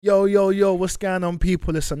Yo, what's going on,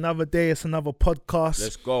 people? It's another day, it's another podcast.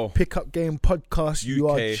 Let's go. Pickup Game Podcast. UK. You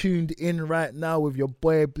are tuned in right now with your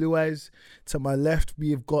boy Blue Eyes. To my left,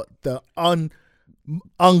 we've got the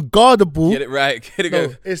unguardable. Get it right. Get it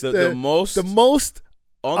right. It's the most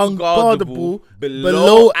unguardable,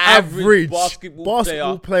 below average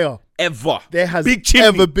basketball player ever. there has Big chimney.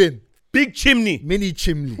 ever been. Big chimney. Mini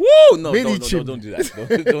chimney. Woo! No, Mini don't chimney. do that. Don't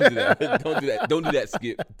do that. Don't do that. Don't do that,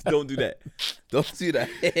 Skip. Don't do that. Don't do that.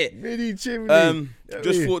 Mini chimney.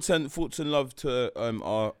 Just thoughts and love to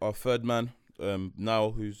our third man,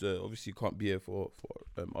 now, who's obviously can't be here for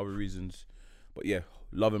other reasons. But yeah,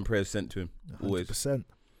 love and prayers sent to him always. 100%.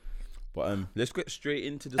 But let's get straight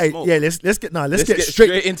into the Hey, smoke. yeah, let's get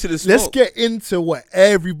straight into the smoke. Let's get into what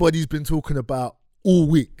everybody's been talking about all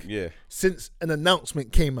week. Yeah. Since an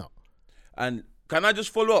announcement came out. And can I just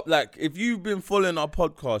follow up? Like, if you've been following our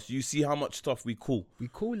podcast, you see how much stuff we call. We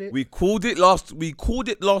call it. We called it last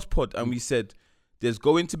pod, and we said there's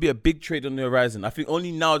going to be a big trade on the horizon. I think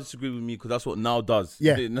only Now disagree with me because that's what Now does.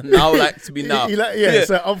 Yeah. Now likes to be Now.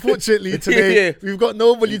 So unfortunately today we've got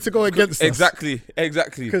nobody to go against us. Exactly.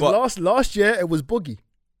 Because last year it was Boogie.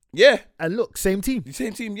 Yeah. And look, same team.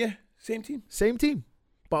 Same team.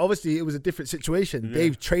 But obviously it was a different situation. Yeah.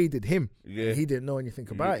 They've traded him. Yeah. And he didn't know anything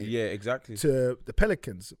about it. Yeah, exactly. To the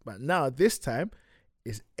Pelicans. But now this time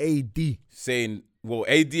it's AD. Saying, well,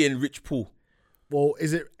 AD and Rich Paul. Well,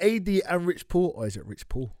 is it AD and Rich Paul or is it Rich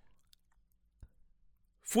Paul?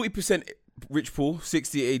 40% Rich Paul,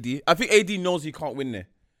 60 AD. I think AD knows he can't win there.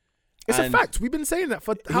 It's a fact. We've been saying that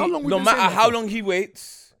for how long? No matter how long he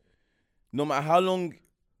waits, no matter how long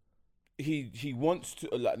he wants to,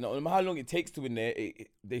 like, no matter how long it takes to win there,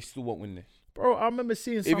 they still won't win there. Bro, I remember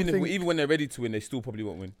seeing something. Even when they're ready to win, they still probably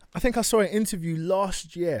won't win. I think I saw an interview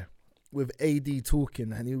last year with AD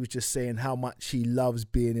talking, and he was just saying how much he loves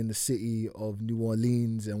being in the city of New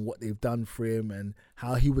Orleans and what they've done for him, and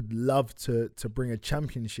how he would love to bring a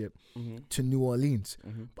championship to New Orleans.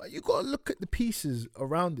 But you got to look at the pieces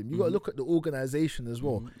around him. You got to look at the organization as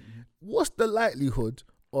well. What's the likelihood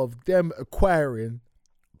of them acquiring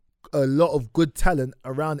a lot of good talent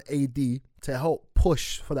around AD to help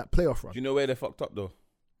push for that playoff run? Do you know where they fucked up though?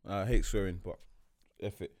 I hate swearing, but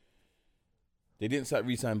F it. They didn't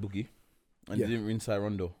re-sign Boogie, and they didn't re-sign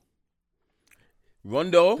Rondo.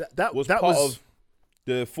 Rondo was part of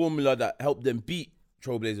the formula that helped them beat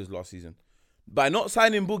Trailblazers last season by not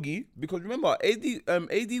signing Boogie. Because remember, AD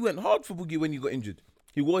went hard for Boogie when he got injured.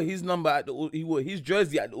 He wore his number he wore his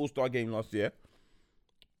jersey at the All-Star game last year.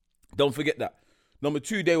 Don't forget that. Number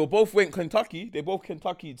two, they both went Kentucky. They both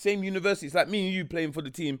Kentucky, same university. It's like me and you playing for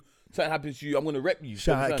the team. Something happens to you, I'm gonna rep you.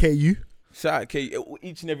 Shout out KU. Shout out KU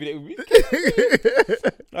each and every day.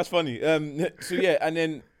 That's funny. So yeah, and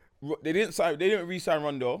then they didn't re-sign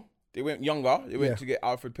Rondo. They went younger. They went to get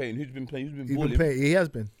Alfred Payne, who's been balling. He has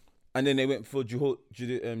been. And then they went for Jaleel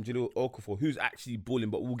Okafor, who's actually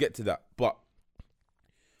balling, but we'll get to that. But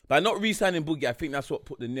by not re-signing Boogie, I think that's what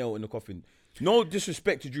put the nail in the coffin. No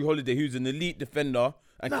disrespect to Drew Holiday, who's an elite defender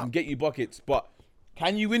and can get you buckets, but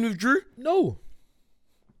can you win with Drew? No.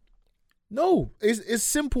 It's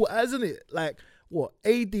simple, isn't it? Like, what?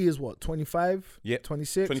 AD is what, 25? Yeah.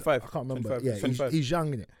 26? 25. I can't remember. 25, Yeah, 25. He's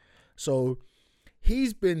young in it. So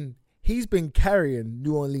he's been carrying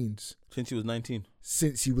New Orleans Since he was 19.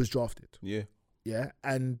 since he was drafted. Yeah. Yeah.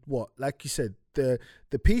 And what, like you said, the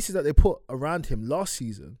pieces that they put around him last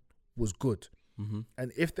season was good.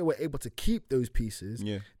 And if they were able to keep those pieces,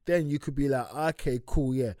 then you could be like, okay,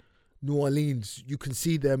 cool, yeah. New Orleans, you can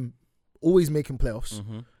see them always making playoffs.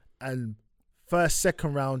 And first,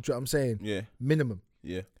 second round, do you know what I'm saying? Yeah. Minimum.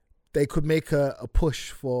 Yeah. They could make a push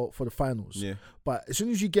for the finals. Yeah. But as soon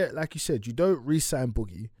as you get, like you said, you don't re-sign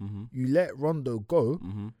Boogie, you let Rondo go,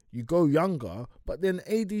 you go younger, but then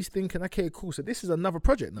AD's thinking, okay, cool, so this is another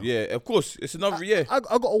project now. Yeah, of course. It's another I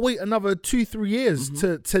got to wait another 2-3 years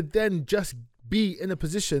to then just be in a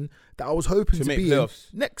position that I was hoping to be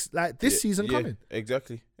playoffs in next, like this season coming.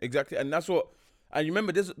 Exactly. And that's what, and you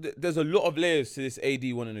remember there's a lot of layers to this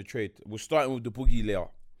AD wanting to trade. We're starting with the Boogie layer.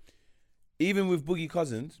 Even with Boogie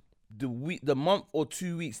Cousins, the month or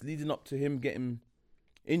 2 weeks leading up to him getting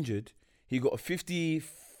injured, he got a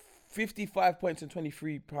 55 points and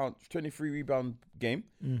 23 rebound game.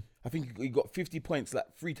 I think he got 50 points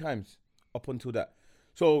like 3 times up until that.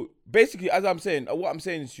 So basically, as I'm saying, what I'm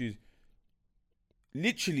saying is,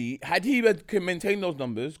 literally, had he maintained those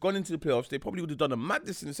numbers, gone into the playoffs, they probably would have done a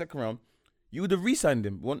madness in the second round. You would have re-signed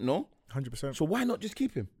him, no? 100%. So why not just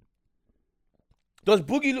keep him? Does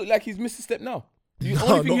Boogie look like he's missed a step now?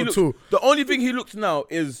 No, not at all. The only thing he looks now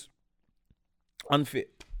is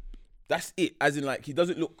unfit. That's it. As in, like, he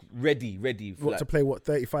doesn't look ready. For, What like, to play? What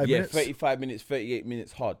 35 yeah, minutes? 35 minutes, 38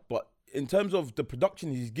 minutes hard. But in terms of the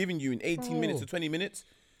production he's giving you in 18 minutes Bro. to 20 minutes,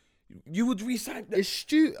 you would resign that. It's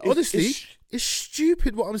stupid. Honestly, it's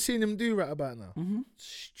stupid what I'm seeing him do right about now.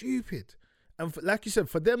 Stupid. And like you said,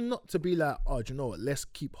 for them not to be like, oh, do you know what? Let's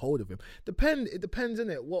keep hold of him. It depends,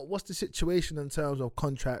 innit? What's the situation in terms of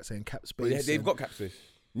contracts and cap space? Yeah, they've and, got cap space.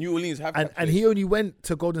 New Orleans have cap and space. he only went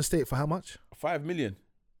to Golden State for how much? 5 million.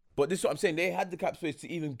 But this is what I'm saying. They had the cap space to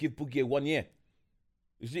even give Boogie a 1 year.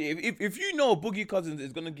 You see, if you know Boogie Cousins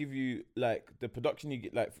is gonna give you like the production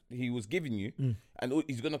he was giving you, and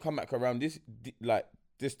he's gonna come back around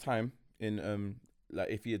this time in like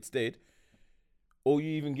if he had stayed, or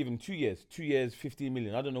you even give him 2 years, 15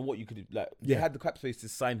 million. I don't know what you could like. They had the cap space to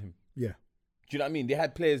sign him. Yeah. Do you know what I mean? They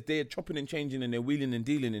had players. They're chopping and changing and they're wheeling and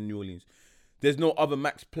dealing in New Orleans. There's no other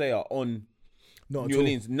max player on Not New at all.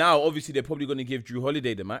 Orleans. Now, obviously, they're probably going to give Drew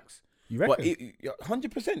Holiday the max. You reckon? But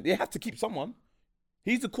 100%, they have to keep someone.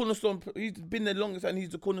 He's the cornerstone. He's been there longest and he's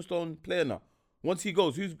the cornerstone player now. Once he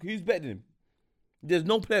goes, who's better than him? There's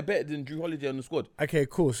no player better than Drew Holiday on the squad. Okay,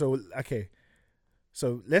 cool. So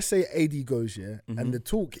let's say AD goes, yeah, and the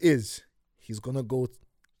talk is he's gonna go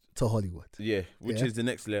to Hollywood. Yeah, which Yeah. is the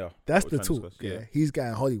next layer. That's that the we're trying to talk. discuss. Yeah, he's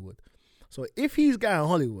going Hollywood. So if he's going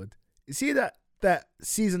Hollywood, you see that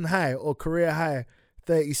season high or career high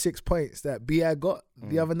 36 points that B.I. got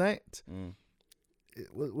the other night?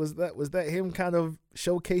 Was that him kind of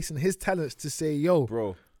showcasing his talents to say, yo,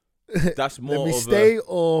 Bro, that's more let me of stay,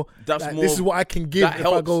 or that's like, more, this is what I can give that if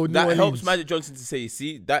helps, I go New that Orleans. helps Magic Johnson to say,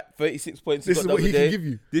 see, that 36 points This he is got what the he other can day, give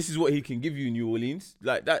you. This is what he can give you in New Orleans.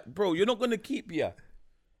 Like that, bro, you're not going to keep here.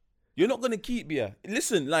 You're not going to keep here.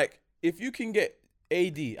 Listen, like, if you can get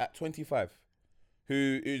AD at 25,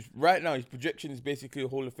 who is right now, his projection is basically a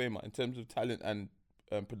Hall of Famer in terms of talent and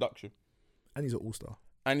production. And he's an all-star.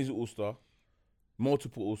 And he's an all-star.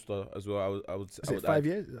 Multiple all-star as well, I would Is it 5 add.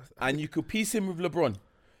 years? And you could piece him with LeBron.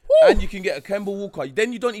 Woo! And you can get a Kemba Walker.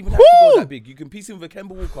 Then you don't even have to go Woo! that big. You can piece him with a Kemba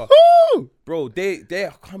Walker. Woo! Bro, they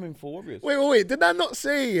are coming for Warriors. Wait. Did I not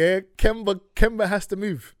say, yeah, Kemba has to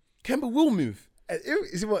move? Kemba will move.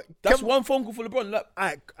 Is it what? That's one phone call for LeBron.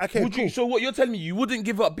 Like, Okay, would cool. you? So what you're telling me, you wouldn't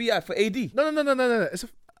give up BI for AD? No.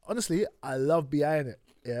 Honestly, I love BI in it,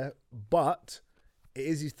 yeah. But it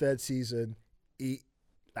is his third season.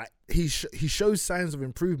 He shows signs of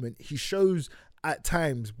improvement. He shows at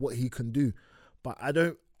times what he can do. But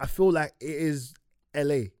I feel like it is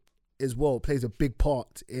LA as well, plays a big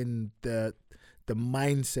part in the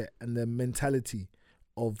mindset and the mentality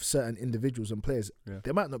of certain individuals and players. Yeah.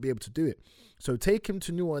 They might not be able to do it. So take him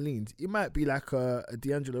to New Orleans. It might be like a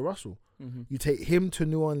D'Angelo Russell. Mm-hmm. You take him to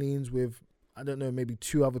New Orleans with, I don't know, maybe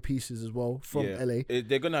 2 other pieces as well from LA.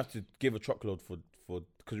 They're gonna have to give a truckload for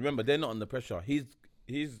because remember they're not under pressure.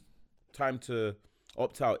 His time to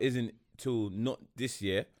opt out isn't till not this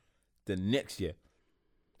year, the next year.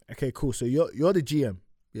 Okay, cool. So you're the GM,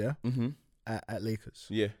 yeah, Mm-hmm. at Lakers.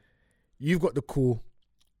 Yeah. You've got the call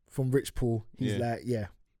from Rich Paul. He's like, yeah,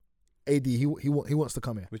 AD, he wants to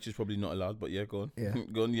come here. Which is probably not allowed, but yeah, go on. Yeah.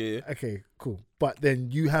 Go on, yeah. Okay, cool. But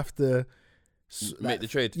then you have to Make the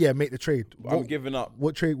trade. Yeah, make the trade. I'm giving up.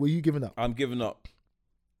 What trade were you giving up? I'm giving up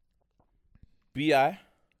BI,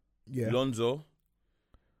 Yeah. Lonzo.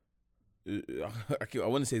 I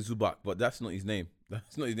want to say Zubac, but that's not his name.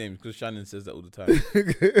 That's not his name because Shannon says that all the time.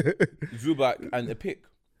 Zubac and a pick.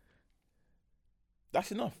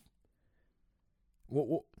 That's enough.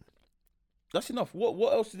 What? That's enough.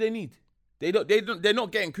 What else do they need? They're not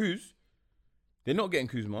getting Kuz. They're not getting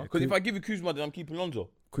Kuzma. Because if I give you Kuzma, then I'm keeping Lonzo.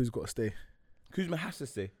 Kuz got to stay. Kuzma has to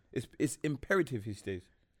stay. It's imperative he stays.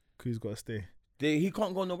 Kuz got to stay. He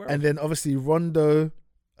can't go nowhere else. And then obviously Rondo,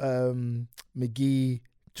 McGee,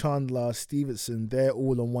 Chandler, Stevenson, they're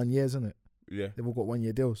all on 1 year, isn't it? Yeah. They've all got 1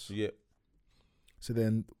 year deals. Yeah. So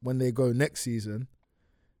then when they go next season,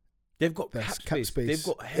 They've got That's cap space. They've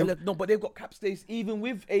got but they've got cap space even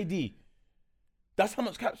with AD. That's how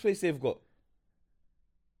much cap space they've got.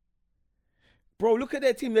 Bro, look at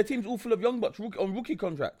their team. Their team's all full of young bucks on rookie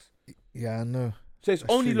contracts. yeah, I know. So it's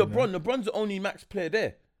That's only true, LeBron. LeBron's the only max player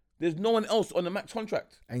there. There's no one else on the max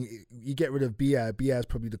contract. And you get rid of BI. BI is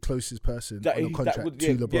probably the closest person on a contract to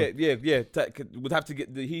yeah, LeBron. Yeah. Would have to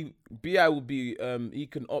get BI will be he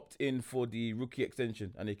can opt in for the rookie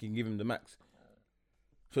extension and they can give him the max.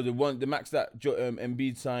 So the max that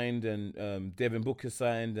Embiid signed and Devin Booker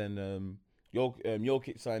signed and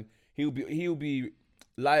Jokic signed, he'll be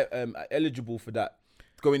eligible for that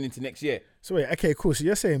going into next year. So wait, okay, cool. So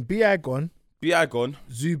you're saying BI gone, BI gone,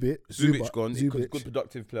 Zubic gone, Zubic, good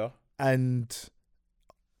productive player, and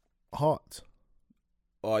Hart.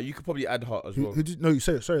 You could probably add Hart as well. Who did? No, you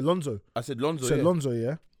said sorry, Lonzo. I said Lonzo. So Yeah. Lonzo,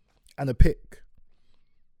 yeah, and a pick.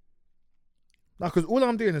 Now, because all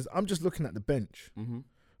I'm doing is I'm just looking at the bench. Mhm.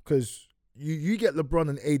 Because you get LeBron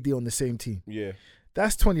and AD on the same team. Yeah.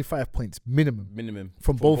 That's 25 points minimum. Minimum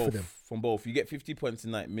From both of them. From both. You get 50 points a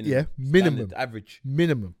night. Minimum. Yeah, minimum. Standard, average.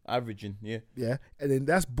 Minimum. Averaging. Yeah. Yeah, and then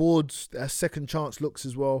that's boards. That's second chance looks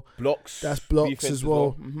as well. Blocks. That's blocks defense as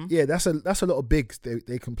well. Mhm. Yeah, that's a lot of bigs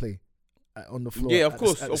they can play on the floor. Yeah, of at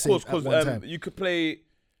course, the- at the of same- course, at one because time. you could play,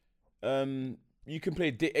 you can play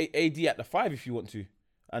AD at the 5 if you want to,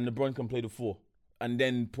 and LeBron can play the 4, and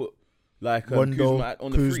then put like Rondo, Kuzma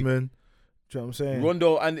on the 3. Kuzman. Do you know what I'm saying?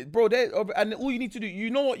 Rondo and bro, and all you need to do, you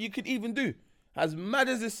know what you could even do, as mad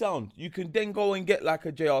as it sound, you can then go and get like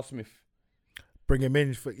a J.R. Smith. Bring him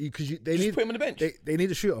in for because they Just need put him on the bench. they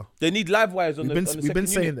need a shooter. They need live wires on We've the been second we've been unit.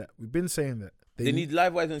 saying that. We've been saying that. They need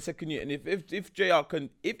live wires in the second unit, and if JR can,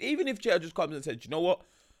 even if JR just comes and says, you know what,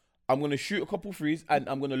 I'm gonna shoot a couple threes and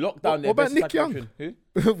I'm gonna lock down their What about best Nick attack Young? option.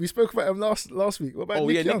 Who? we spoke about him last week. What about Oh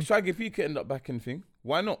Nick yeah, Young? Nick Swaggy P could end up back in thing.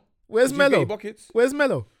 Why not? Where's Does he get Melo? Buckets? Where's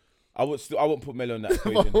Melo? I won't put Melo in that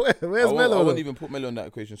equation. Where's I Melo? won't even put Melo in that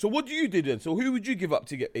equation. So what do you do then? So who would you give up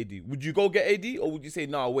to get AD? Would you go get AD or would you say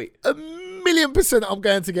nah, wait? 1,000,000% I'm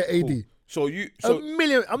going to get AD. Cool. So you A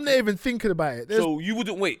million. I'm not even thinking about it. so you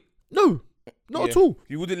wouldn't wait. No, not Yeah. at all.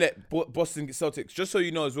 You wouldn't let Boston get Celtics. Just so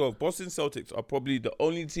you know as well, Boston Celtics are probably the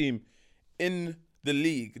only team in the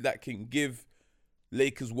league that can give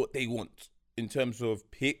Lakers what they want in terms of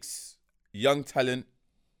picks, young talent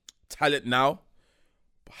now.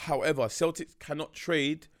 However, Celtics cannot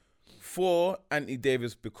trade for Anthony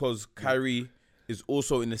Davis because Kyrie is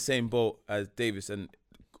also in the same boat as Davis. And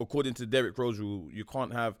according to Derrick Rose rule, you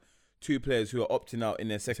can't have two players who are opting out in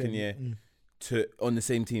their second year on the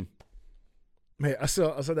same team. Mate, I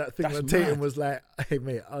saw that thing That's where Tatum mad. was like, "Hey,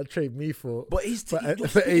 mate, I'll trade me for." But he's for you're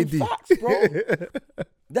for speaking AD. facts, bro.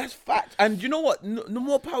 That's fact. And you know what? No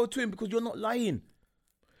more power to him because you're not lying.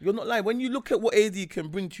 You're not lying. When you look at what AD can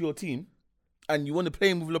bring to your team and you want to play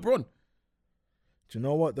him with LeBron. Do you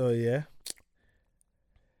know what though? Yeah,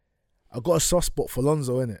 I got a soft spot for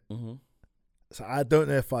Lonzo in it, Mm-hmm. so I don't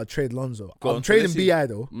know if I'd trade Lonzo. Go I'm on, so trading let's see. Bi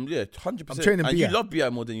though. Yeah, 100%. I'm trading and you BI. love BI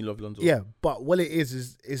more than you love Lonzo. Yeah, but what it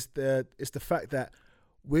is the fact that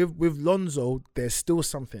with Lonzo, there's still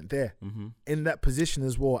something there in that position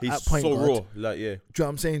as well. He's at point so guard. raw. Like, yeah. Do you know what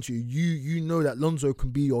I'm saying to you? You know that Lonzo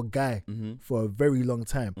can be your guy for a very long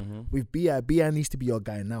time. With BI needs to be your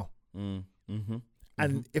guy now.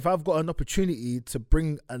 And if I've got an opportunity to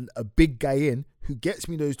bring a big guy in who gets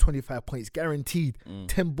me those 25 points guaranteed,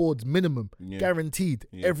 10 boards minimum, guaranteed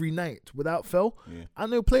every night without fail, I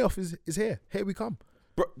know playoff is here. Here we come.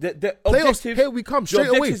 Bro, the Playoffs, objective, here we come. your Straight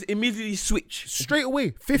away. objectives immediately switch. Straight away.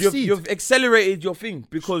 Fifth You've, seed. you've accelerated your thing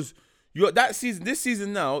because this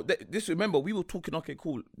season now. Remember we were talking. Okay,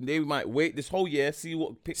 cool. They might wait this whole year, see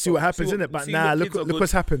what happens in it. But nah, look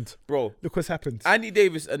what's happened. Bro. Look what's happened. Andy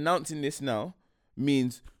Davis announcing this now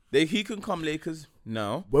means he can come Lakers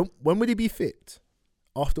now. When would he be fit?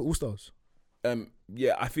 After All Stars?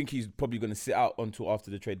 Yeah, I think he's probably going to sit out until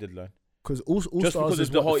after the trade deadline. Because All Just Stars because is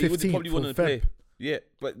of the whole, what, he 15th would probably want to of play. Feb. Yeah,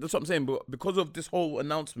 but that's what I'm saying. But because of this whole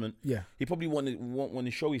announcement, Yeah. he probably want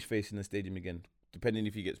to show his face in the stadium again. Depending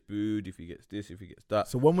if he gets booed, if he gets this, if he gets that.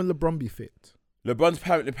 So when will LeBron be fit? LeBron's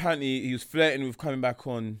apparently he was flirting with coming back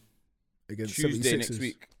on Against Tuesday 76ers? next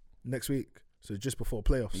week. Next week. So just before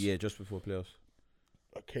playoffs. Yeah, just before playoffs.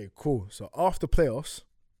 Okay, cool. So after playoffs,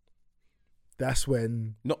 that's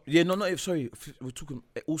when. Sorry, we're talking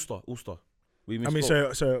All Star. We I mean,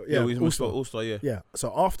 misspoke. so yeah, we All misspoke. Star. All Star. Yeah. Yeah.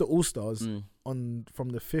 So after All Stars, Mm. from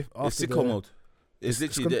the 5th, It's after sicko mode. It's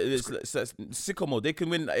literally it's sicko mode. They can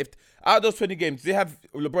win if out of those 20 games they have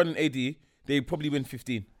LeBron and AD. They probably win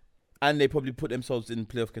 15, and they probably put themselves in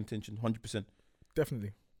playoff contention. 100%.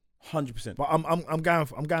 Definitely. 100%. But I'm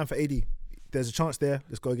going for AD. There's a chance there.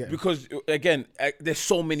 Let's go get him. Because again, there's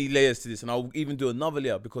so many layers to this, and I'll even do another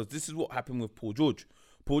layer because this is what happened with Paul George.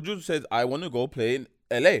 Paul George says, "I want to go play in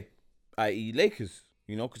LA, i.e. Lakers."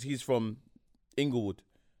 You know, because he's from Inglewood.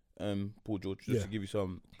 Paul George, just to give you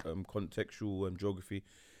some contextual geography,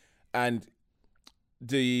 and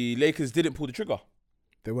the Lakers didn't pull the trigger.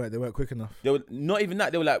 They weren't quick enough. They were not even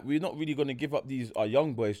that. They were like, "We're not really going to give up these our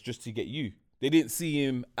young boys just to get you." They didn't see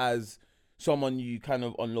him as someone you kind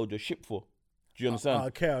of unload your ship for. Do you understand?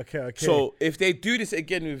 Okay. So if they do this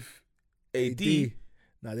again with AD,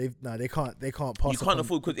 they can't pass. you can't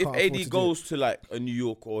afford, because if AD goes to like a New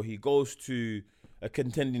York or he goes to a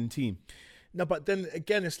contending team. No, but then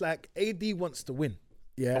again, it's like AD wants to win.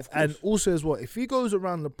 Yeah, Of course. and also as well, if he goes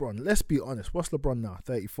around LeBron, let's be honest, what's LeBron now?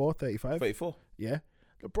 34, 35? 34. Yeah.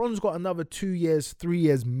 LeBron's got another 2 years, 3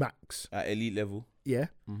 years max. At elite level. Yeah.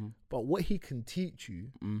 Mm-hmm. But what he can teach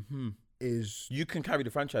you is You can carry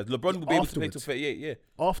the franchise. LeBron will be able to play till 38, yeah.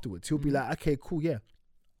 afterwards. He'll be like, okay, cool, yeah.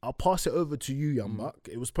 I'll pass it over to you, young buck.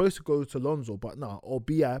 It was supposed to go to Lonzo, but nah, or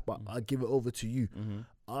BI, but I'll give it over to you.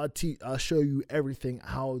 I'll show you everything,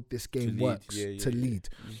 how this game works to lead.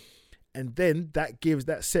 And then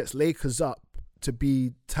that sets Lakers up to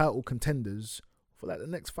be title contenders for like the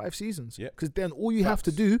next 5 seasons. Yeah. Because then all you have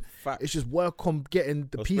to do is just work on getting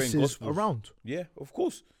the pieces around. Yeah, of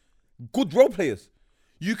course. Good role players.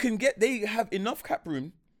 They have enough cap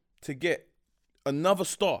room to get another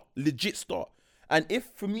star, legit star. And if,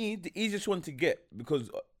 for me, the easiest one to get,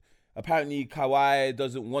 because apparently Kawhi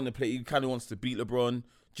doesn't want to play, he kind of wants to beat LeBron.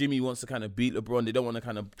 Jimmy wants to kind of beat LeBron. They don't want to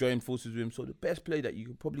kind of join forces with him. So the best player that you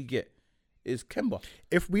could probably get is Kemba.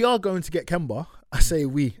 If we are going to get Kemba, I say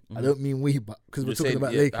we. I don't mean we, but because we're talking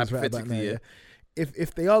about Lakers right about now. Yeah.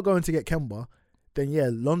 If they are going to get Kemba, then yeah,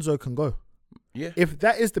 Lonzo can go. Yeah. If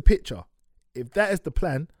that is the picture, if that is the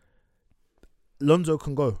plan, Lonzo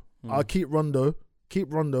can go. I'll keep Rondo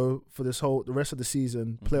for the rest of the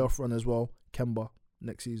season, playoff run as well. Kemba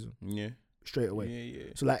next season. Yeah. Straight away. Yeah.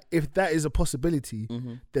 So like, if that is a possibility,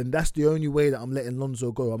 then that's the only way that I'm letting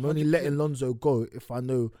Lonzo go. I'm only letting Lonzo go if I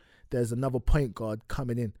know there's another point guard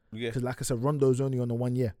coming in. Yeah. Because like I said, Rondo's only on a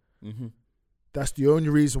 1 year. That's the only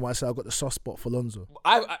reason why I say I've got the soft spot for Lonzo.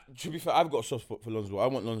 To be fair, I've got a soft spot for Lonzo. I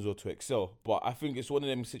want Lonzo to excel, but I think it's one of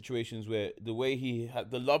them situations where the way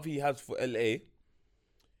the love he has for LA,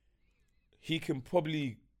 he can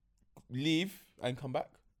probably leave and come back.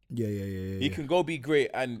 Yeah. He can go be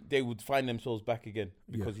great and they would find themselves back again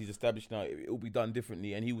because he's established now. It will be done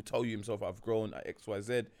differently and he will tell you himself, I've grown at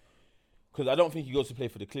XYZ. Because I don't think he goes to play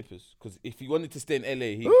for the Clippers. Because if he wanted to stay in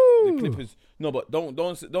LA, the Clippers. No, but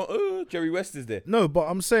don't. Jerry West is there. No, but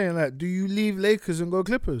I'm saying like, do you leave Lakers and go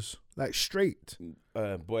Clippers like straight?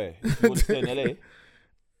 Boy, if he wants to stay in LA,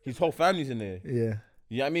 his whole family's in there. Yeah.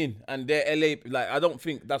 You know what I mean? And they're LA. Like I don't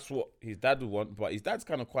think that's what his dad would want. But his dad's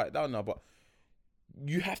kind of quiet down now. But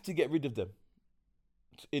you have to get rid of them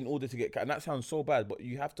in order to get. And that sounds so bad, but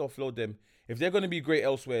you have to offload them. If they're going to be great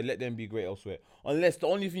elsewhere, let them be great elsewhere. Unless the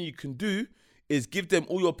only thing you can do is give them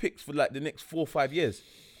all your picks for like the next 4 or 5 years.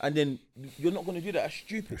 And then you're not going to do that. That's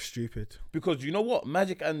stupid. That's stupid. Because you know what?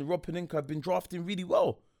 Magic and Rob Pelinka have been drafting really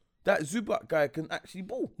well. That Zubac guy can actually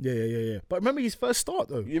ball. Yeah. But remember his first start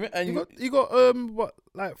though. He got what,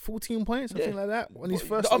 like 14 points, something like that. When his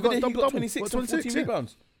first, the other day he got 26 and 14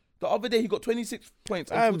 rebounds. The other day he got 26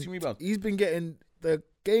 points and 14 rebounds. He's been getting the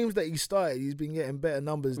games that he started. He's been getting better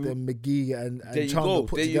numbers than McGee and Chandler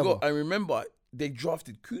put together. There you go. And remember, they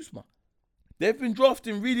drafted Kuzma. They've been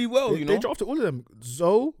drafting really well. They drafted all of them: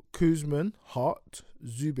 Zoe, Kuzman, Hart,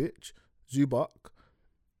 Zubac,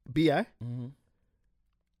 Bi.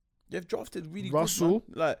 They've drafted really Russell,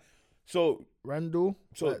 good, man. Randall.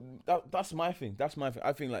 So that's my thing.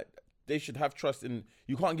 I think like they should have trust in.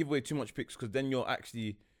 You can't give away too much picks because then you're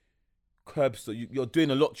actually curbs. So you're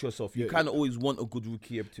doing a lot to yourself. You kind of always want a good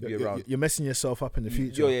rookie to be around. You're messing yourself up in the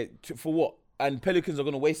future. Yeah. For what? And Pelicans are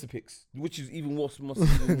going to waste the picks, which is even more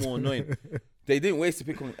annoying. They didn't waste the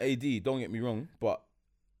pick on AD. Don't get me wrong, but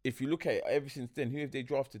if you look at it, ever since then, who have they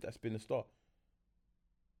drafted that's been a star?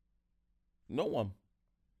 No one.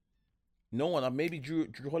 Maybe Drew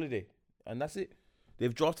Holiday, and that's it. They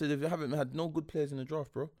haven't had no good players in the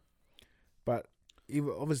draft, bro. But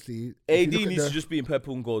even obviously, AD needs to just be in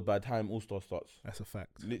purple and gold by the time All-Star starts. That's a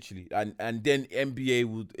fact. Literally, and then NBA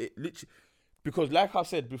would literally, because like I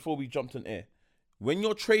said before we jumped on air, when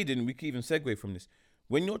you're trading, we can even segue from this.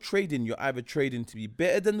 When you're trading, you're either trading to be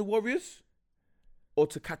better than the Warriors, or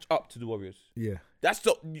to catch up to the Warriors. Yeah, that's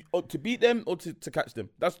to beat them or to catch them.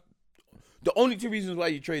 That's the only 2 reasons why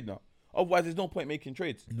you trade now. Otherwise, there's no point making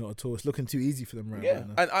trades. Not at all. It's looking too easy for them right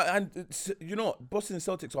now. And you know what? Boston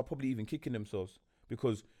Celtics are probably even kicking themselves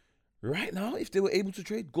because right now, if they were able to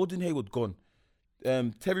trade, Gordon Hayward gone,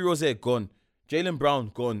 Terry Rozier gone, Jaylen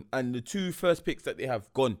Brown gone, and the 2 first picks that they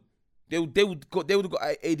have gone, they would have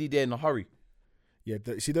got AD there in a hurry. Yeah,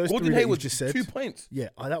 see those Gordon 3 Hayward that you just said. 2 points. Yeah,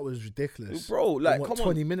 that was ridiculous, bro. Like, come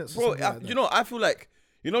 20 on, minutes, bro. Like you know, I feel like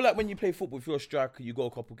like when you play football, if you're a striker, you go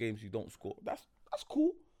a couple games, you don't score. That's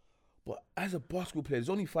cool. But as a basketball player, there's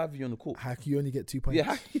only 5 of you on the court. How can you only get 2 points?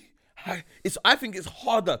 Yeah, I think it's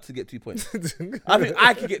harder to get 2 points. I think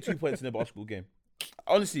I could get 2 points in a basketball game.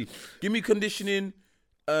 Honestly, give me conditioning,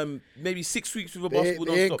 maybe 6 weeks with a basketball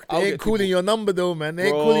non-stop. They ain't calling your number though, man. They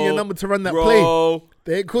ain't calling your number to run that play.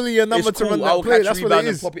 They ain't calling your number to run that play. That's what it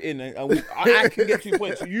is. Pop it in, and I can get 2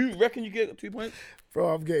 points. You reckon you get 2 points?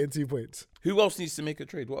 Bro, I'm getting 2 points. Who else needs to make a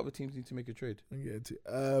trade? What other teams need to make a trade? I'm getting 2.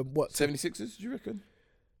 What? 76ers, do you reckon?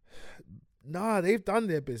 Nah, they've done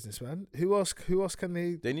their business, man. Who else can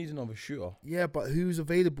they? They need another shooter. Yeah, but who's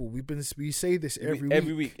available? We say this every week.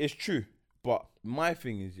 Every week. It's true. But my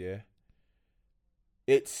thing is,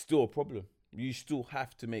 it's still a problem. You still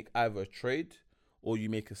have to make either a trade or you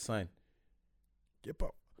make a sign. Yeah,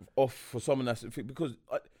 but Off for someone that's because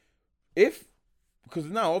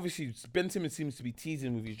now obviously Ben Simmons seems to be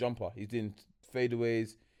teasing with his jumper. He's doing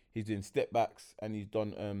fadeaways, he's doing step backs, and he's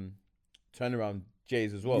done turnaround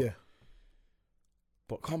J's as well. yeah,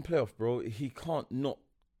 But come playoff, bro, he can't not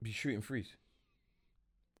be shooting threes.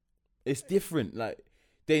 It's different. Like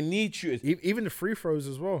they need shooters. even the free throws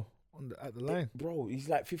as well at the line. Bro, he's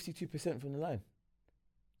like 52% from the line.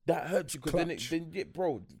 That hurts you because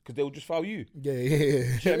because they'll just foul you. Yeah. Do you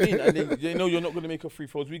know what I mean? And then they know you're not going to make a free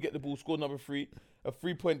throws. We get the ball, score number 3. A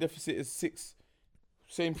 3-point deficit is 6.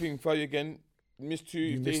 Same thing, foul you again. Miss 2.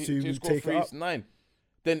 You miss 2, they we score take 3, it it's 9.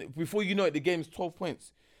 Then before you know it, the game's 12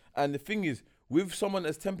 points. And the thing is, with someone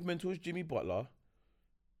as temperamental as Jimmy Butler,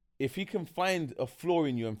 if he can find a flaw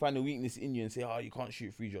in you and find a weakness in you and say, you can't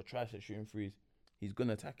shoot threes, you're trash at shooting threes, he's going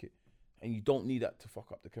to attack it. And you don't need that to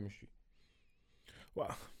fuck up the chemistry.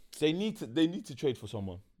 Wow. They need to trade for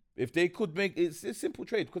someone. If they could make it's a simple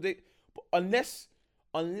trade, unless.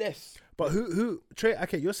 But who trade?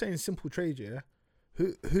 Okay, you're saying simple trade, yeah.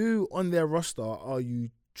 Who on their roster are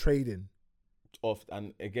you trading? Off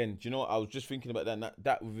and again, do you know what? I was just thinking about that. And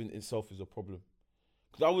that within itself is a problem.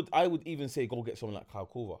 Because I would even say go get someone like Kyle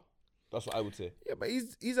Korver. That's what I would say. Yeah, but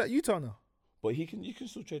he's at Utah now. But you can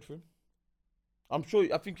still trade for him. I'm sure.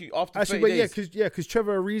 I think after Actually, 30 but days, because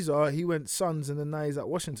Trevor Ariza, he went Suns and then now he's at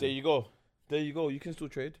Washington. There you go. You can still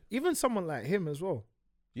trade. Even someone like him as well.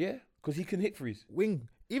 Yeah, because he can hit threes. Wing.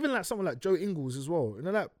 Even like someone like Joe Ingles as well. You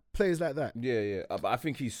know, that players like that. Yeah. But I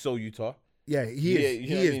think he's so Utah. Yeah, he is. You know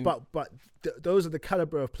He what is. I mean? But those are the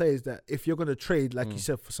caliber of players that if you're going to trade, like you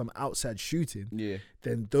said, for some outside shooting, Yeah.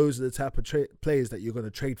 then those are the type of players that you're going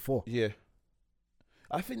to trade for. Yeah.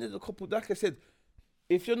 I think there's a couple, like I said,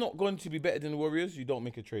 if you're not going to be better than the Warriors, you don't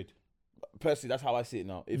make a trade. Personally, that's how I see it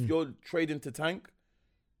now. If you're trading to tank,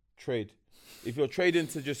 trade. If you're trading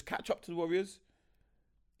to just catch up to the Warriors,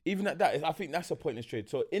 even at that, I think that's a pointless trade.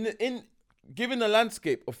 So in given the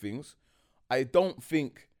landscape of things, I don't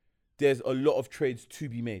think there's a lot of trades to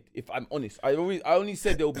be made. If I'm honest, I only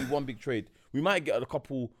said there will be one big trade. We might get a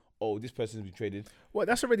couple. Oh, this person's been traded. Well,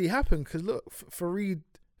 that's already happened because look, Fareed,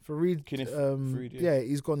 Fareed,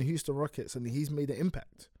 he's gone to Houston Rockets and he's made an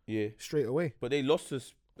impact. Yeah, straight away. But they lost to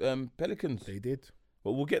Pelicans. They did.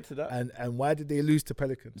 But we'll get to that. And why did they lose to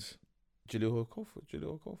Pelicans? Jahlil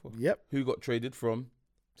Okafor. Yep. Who got traded from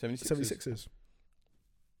 76ers.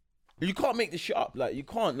 You can't make this shit up. Like, you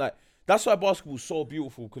can't. Like, that's why basketball's so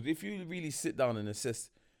beautiful. Because if you really sit down and assess.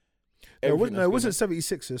 It wasn't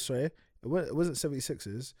 76ers, sorry. It wasn't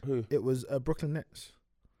 76ers. Who? It was Brooklyn Nets.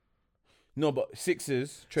 No, but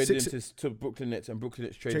Sixers traded into Brooklyn Nets and Brooklyn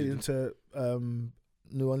Nets traded into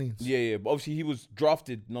New Orleans. Yeah. But obviously, he was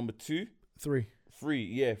drafted number 2. 3,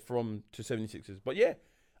 yeah, to 76ers. But yeah.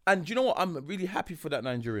 And do you know what? I'm really happy for that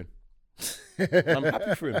Nigerian. I'm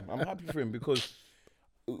happy for him because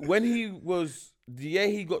when the year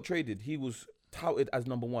he got traded, he was touted as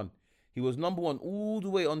number 1. He was number 1 all the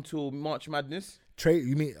way until March Madness.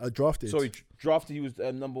 You mean drafted? Sorry, drafted. He was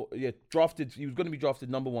drafted. He was going to be drafted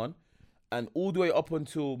number 1, and all the way up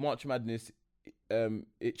until March Madness,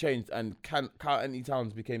 it changed, and Carl Anthony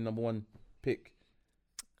Towns became number 1 pick.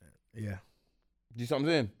 Yeah. Do you see what I'm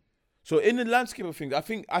saying? So in the landscape of things, I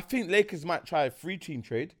think Lakers might try a 3-team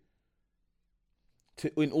trade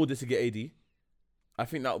in order to get AD. I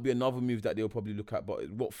think that would be another move that they'll probably look at. But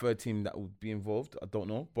what third team that would be involved, I don't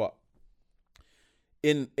know. But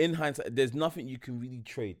in hindsight, there's nothing you can really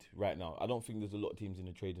trade right now. I don't think there's a lot of teams in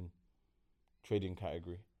the trading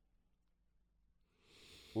category.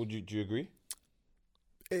 Do you agree?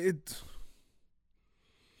 You're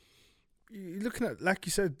looking at, like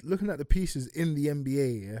you said, looking at the pieces in the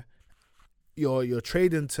NBA, yeah. You're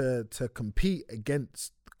trading to compete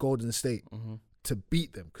against Golden State to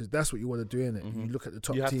beat them because that's what you want to do in it. You look at the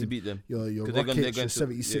top team. You have to beat them. Your Rockets, your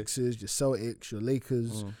 76ers, your Celtics, your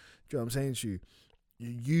Lakers. Do you know what I'm saying to you?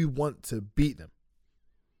 You want to beat them.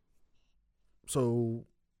 So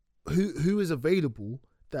who is available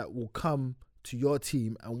that will come to your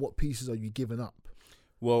team and what pieces are you giving up?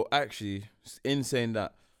 Well, actually, in saying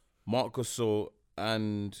that, Marc Gasol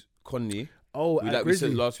and Conley, like we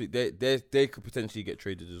said last week, they could potentially get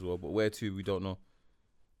traded as well, but where to, we don't know.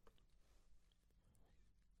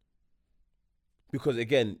 Because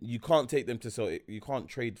again, you can't take them to Celtics. You can't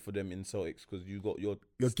trade for them in Celtics because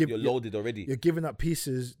you're loaded already. You're giving up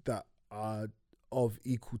pieces that are of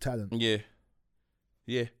equal talent.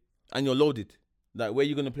 Yeah. and you're loaded. Like, where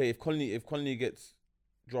you gonna play if Conley gets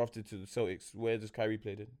drafted to the Celtics? Where does Kyrie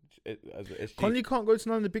play then? As a SG? Conley can't go to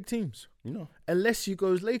none of the big teams No, unless he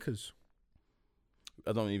goes Lakers.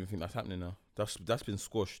 I don't even think that's happening now. That's been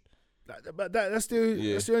squashed. That's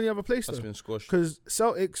the only other place That's though. been squashed. Because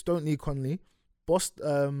Celtics don't need Conley.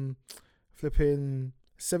 Flipping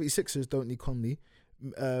 76ers don't need Conley.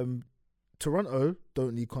 Toronto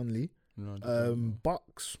don't need Conley. No,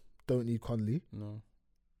 Bucks don't need Conley. no.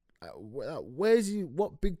 Where's he?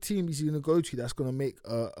 What big team is he gonna go to? That's gonna make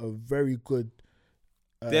a very good.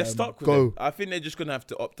 They're stuck with go. them. I think they're just gonna have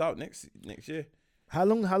to opt out next year. How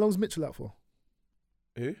long's Mitchell out for?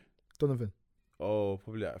 Who? Donovan. Oh,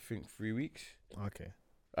 probably I think 3 weeks. Okay,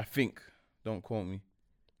 I think. Don't quote me.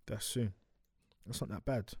 that's soon. That's not that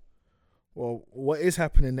bad. Well, what is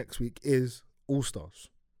happening next week is All Stars.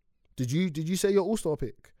 Did you say your All Star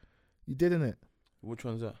pick? You did, innit? Which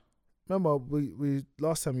one's that? Remember, we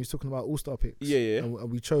last time we was talking about All Star picks. Yeah.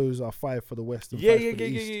 And we chose our 5 for the West. And Yeah. 5 for the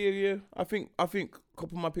East. Yeah. I think a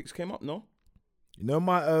couple of my picks came up. No, You know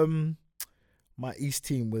my East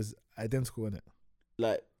team was identical in it.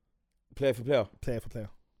 like player for player.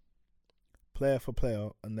 Player for player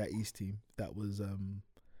on that East team. That was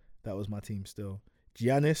my team still.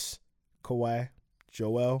 Giannis, Kawhi,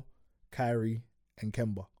 Joel, Kyrie, and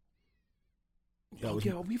Kemba.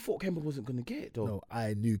 We thought Kemba wasn't gonna get it though. No,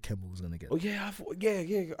 I knew Kemba was gonna get it. Oh yeah, I thought.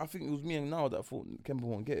 Yeah. I think it was me and now that thought Kemba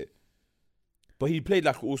won't get it. But he played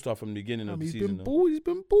like an all-star from the beginning of the season. He's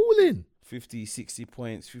been balling. 50, 60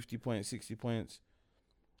 points, 50 points, 60 points.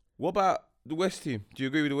 What about the West team? Do you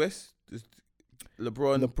agree with the West? Just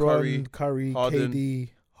LeBron, Curry, Harden, KD,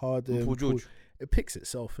 Harden, Paul George. It picks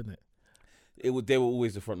itself, innit? They were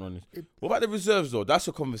always the front runners. What about the reserves though? That's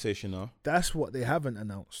a conversation now. That's what they haven't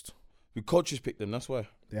announced. The coaches picked them. That's why.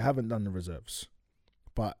 They haven't done the reserves.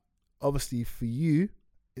 But obviously for you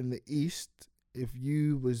in the East, if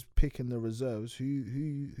you was picking the reserves, who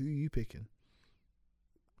you picking?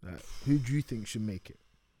 Like, who do you think should make it?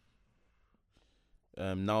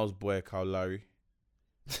 Niall's boy Kyle Lowry.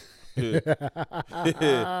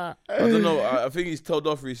 I don't know. I think he's told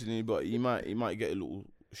off recently, but he might get a little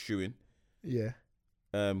shoe in. Yeah.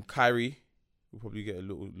 Kyrie will probably get a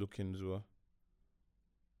little look in as well.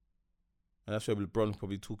 And that's where LeBron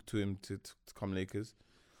probably talked to him to come Lakers.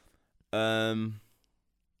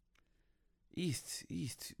 East.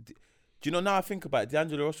 Do you know, now I think about it,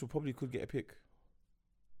 D'Angelo Russell probably could get a pick.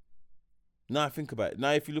 Now I think about it.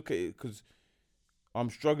 Now if you look at it, because I'm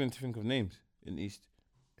struggling to think of names in the East.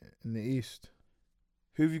 In the East.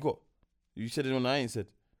 Who have you got? You said it on I ain't said.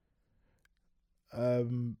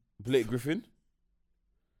 Blake Griffin.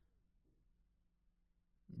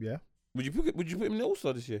 Yeah. Would you put him in the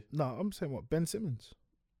All-Star this year? No, I'm saying what? Ben Simmons.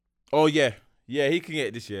 Oh yeah. Yeah, he can get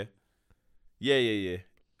it this year. Yeah.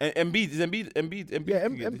 And Embiid.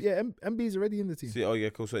 Embiid's already in the team. See, oh yeah,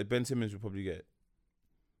 cool. So Ben Simmons will probably get it.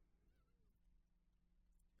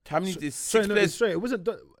 How many? Six players. Straight. It wasn't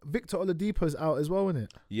Victor Oladipo's out as well, isn't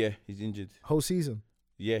it? Yeah, he's injured. Whole season.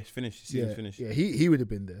 Yeah, it's finished. Season's finished. Yeah, he would have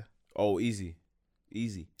been there. Oh, easy.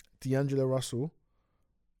 D'Angelo Russell.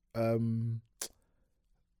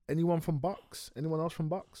 Anyone from Bucks? Anyone else from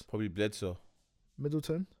Bucks? Probably Bledsoe.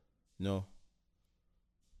 Middleton. No,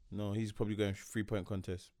 he's probably going 3-point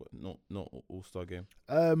contest, but not All-Star game.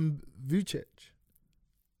 Vucevic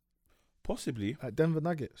Possibly. at Denver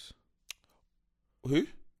Nuggets. Who?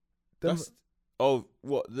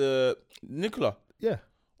 The Nikola. Yeah.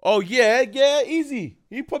 Oh yeah, easy.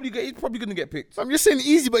 He's probably gonna get picked. I'm just saying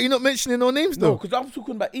easy, but you're not mentioning no names No, though. because I'm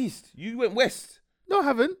talking about East. You went West. No, I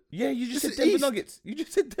haven't. Yeah, you just This said is Denver East.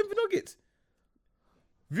 Nuggets.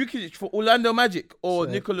 Vucevic for Orlando Magic or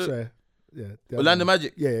Nikola. Sorry. Yeah. Orlando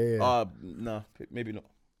Magic. Yeah. Nah, maybe not.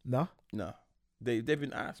 Nah. They've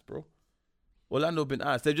been ass, bro. Orlando have been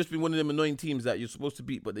ass. They've just been one of them annoying teams that you're supposed to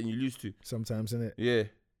beat, but then you lose to. Sometimes, innit? Yeah.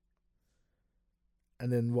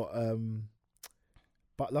 And then what?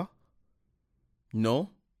 Butler. No.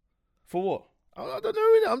 For what? I don't know.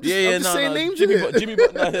 Innit? I'm just saying names.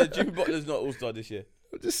 Jimmy Butler's not All-Star this year.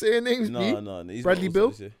 I'm just saying names. No. He's Bradley not Beal?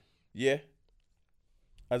 All-Star this year. Yeah.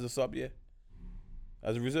 As a sub, yeah.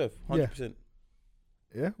 As a reserve, 100%.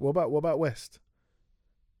 Yeah. What about West?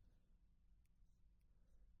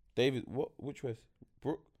 David, what? Which West?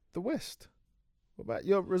 Brook? The West. What about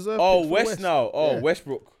your reserve? Oh, pick for West now. Oh, Yeah.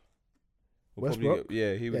 Westbrook. Will Westbrook?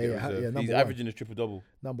 probably he would get reserve. number He's one. averaging a triple-double.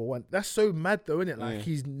 Number one. That's so mad though, isn't it? Like Yeah.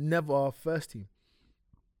 he's never first team.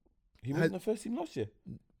 He wasn't the first team last year.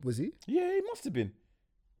 Was he? Yeah, he must have been.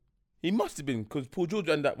 Because Paul George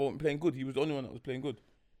and that weren't playing good. He was the only one that was playing good.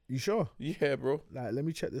 You sure? Yeah, bro. Like, let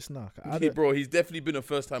me check this now. Yeah, bro, he's definitely been a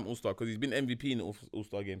first-time All-Star because he's been MVP in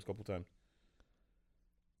All-Star games a couple times.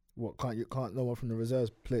 What, can't no one from the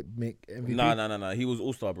reserves make MVP? Nah. He was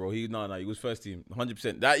All-Star, bro. He was first team,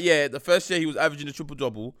 100%. That year, the first year he was averaging a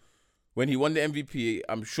triple-double. When he won the MVP,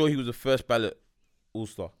 I'm sure he was a first ballot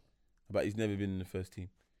All-Star. But he's never been in the first team.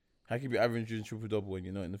 How can you be averaging a triple-double when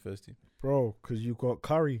you're not in the first team? Bro, because you got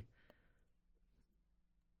Curry.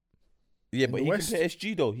 Yeah, In but the he West. can play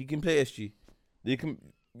SG though. He can play SG.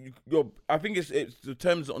 I think it's the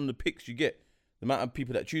terms on the picks you get, the amount of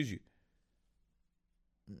people that choose you.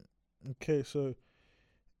 Okay, so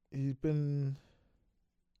he's been.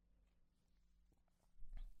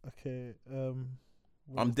 Okay,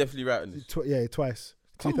 I'm definitely right on this. Twice.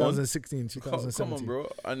 Come on. 2016, 2017. Come on, bro.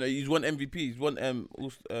 I know he's won MVP. He's won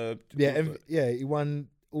He won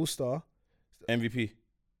All-Star. MVP.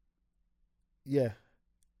 Yeah,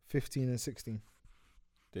 15 and 16.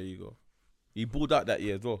 There you go. He balled out that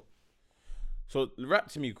year as well. So rap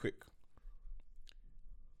to me quick.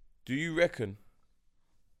 Do you reckon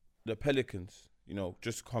the Pelicans,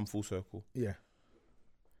 just come full circle, Yeah.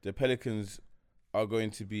 the Pelicans are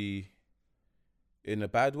going to be in a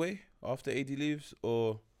bad way after AD leaves,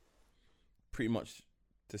 or pretty much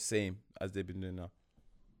the same as they've been doing now?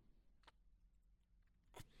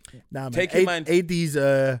 Nah, man. Take in mind- AD's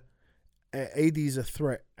a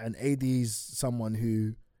threat, and AD's someone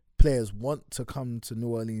who players want to come to New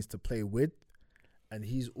Orleans to play with, and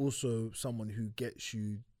he's also someone who gets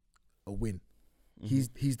you a win. Mm-hmm.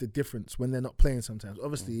 He's the difference when they're not playing sometimes.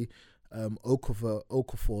 Obviously,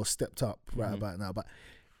 Okafor stepped up right about now, but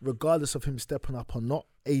regardless of him stepping up or not,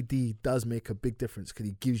 AD does make a big difference because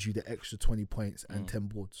he gives you the extra 20 points and 10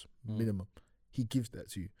 boards minimum. He gives that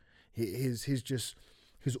to you.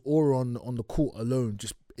 His aura on the court alone,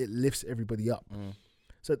 just it lifts everybody up.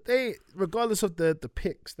 So they, regardless of the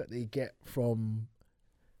picks that they get from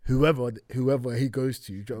whoever he goes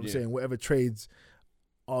to, you know what I'm saying, whatever trades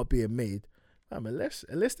are being made, unless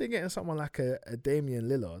they're getting someone like a Damian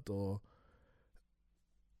Lillard or,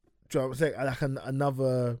 do you know what I'm saying, like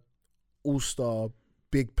another all-star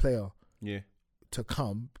big player to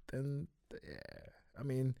come, then I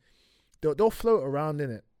mean they'll float around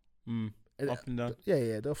in it. Up and down.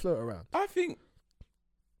 Yeah, they'll float around. I think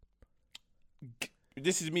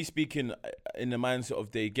this is me speaking in the mindset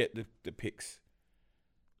of they get the picks,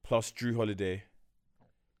 plus Drew Holiday,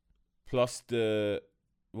 plus not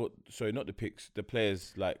the picks, the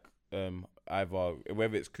players like either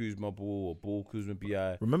whether it's Kuzma Ball or Ball Kuzma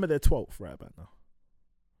BI. Remember they're 12th right about now.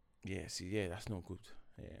 Yeah, that's not good.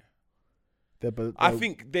 Yeah, They're I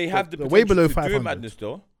think they have the potential way below to 500. do a madness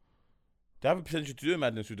though. They have a potential to do a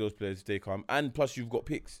madness with those players if they come, and plus you've got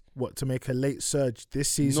picks. What, to make a late surge this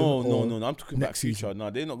season? No. or I'm talking about next future. season? No,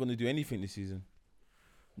 they're not going to do anything this season.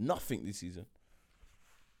 Nothing this season.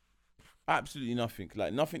 Absolutely nothing.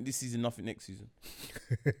 Like nothing this season, nothing next season.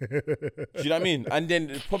 Do you know what I mean? And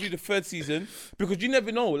then probably the third season, because you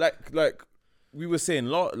never know. Like we were saying,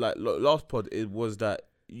 last pod, it was that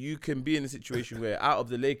you can be in a situation where out of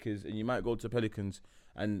the Lakers and you might go to Pelicans.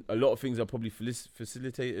 And a lot of things are probably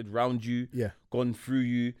facilitated around you, gone through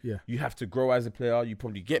you. Yeah. You have to grow as a player. You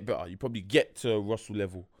probably get better. You probably get to Russell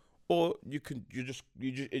level, or it just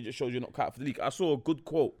shows you're not cut out for the league. I saw a good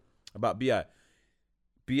quote about BI.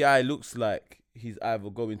 BI looks like he's either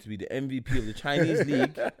going to be the MVP of the Chinese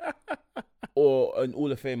league or an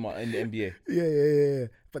Hall of Famer in the NBA. Yeah.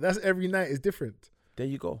 But that's every night is different. There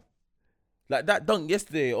you go. Like that dunk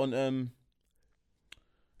yesterday on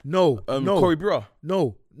No. Corey Brewer.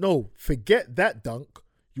 No. Forget that dunk.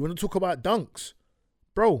 You want to talk about dunks,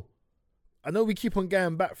 bro? I know we keep on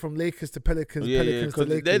going back from Lakers to Pelicans, Pelicans to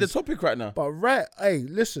Lakers. They're the topic right now. But hey,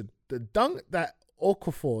 listen, the dunk that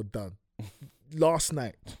Okafor done last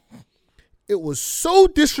night, it was so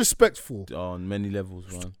disrespectful. On many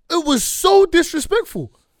levels, man. It was so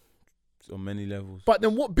disrespectful. On many levels. But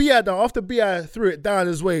then what B.I. done, after B.I. threw it down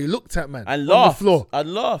his way, he looked at man and on laughed. the floor.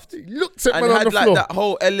 And laughed. He looked at and man on the had floor. that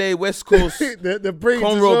whole LA West Coast the braids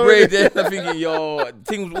cornrow braid there. I'm thinking, yo,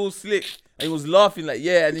 thing was all slick. And he was laughing like,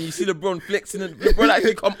 yeah. And then you see LeBron flexing and LeBron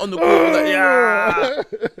actually come on the court like, yeah.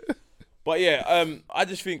 But yeah, I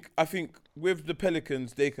think with the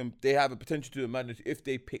Pelicans, they have a potential to do a madness if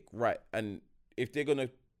they pick right. And if they're going to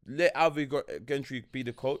let Alvin Gentry be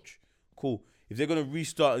the coach, cool. If they're going to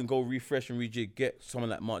restart and go refresh and rejig, get someone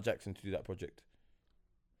like Mark Jackson to do that project.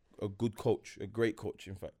 A good coach, a great coach,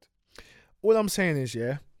 in fact. All I'm saying is,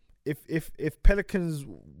 if Pelicans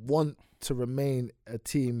want to remain a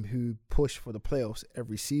team who push for the playoffs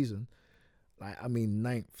every season,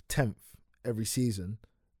 9th, 10th every season,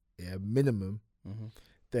 minimum,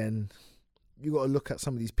 then you got to look at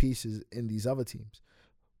some of these pieces in these other teams,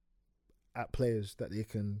 at players that they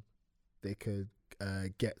could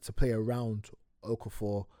get to play around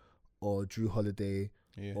Okafor or Drew Holiday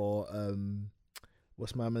or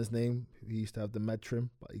what's my man's name? He used to have the mad trim,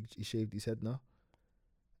 but he shaved his head now.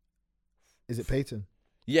 Is it Peyton?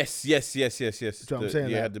 Yes. Do you know what I'm saying?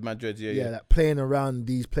 Yeah, the Madrid. Yeah, like playing around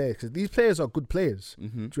these players, because these players are good players.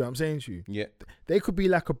 Mm-hmm. Do you know what I'm saying to you? Yeah. They could be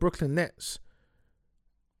like a Brooklyn Nets.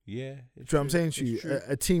 Yeah. Do you know what I'm saying to you?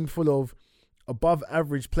 A team full of above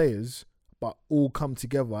average players, but all come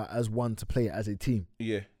together as one to play as a team.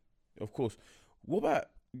 Yeah, of course. What about?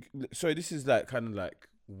 Sorry, this is like kind of like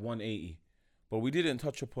 180, but we didn't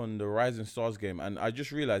touch upon the Rising Stars game, and I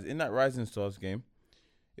just realized in that Rising Stars game,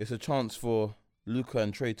 it's a chance for Luka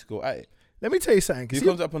and Trey to go at it. Let me tell you something. Who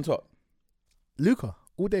comes up on top? Luka,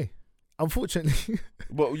 all day. Unfortunately.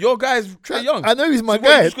 But your guy's Trey Young. I know he's my So guy.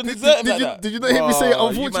 what, you just gonna desert him like that? Did you not hear me say it, You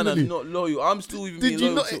unfortunately? man are not loyal. I'm still even being Did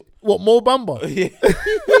you loyal. not? What, Mo Bamba? Yeah.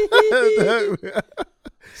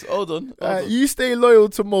 So hold on. You stay loyal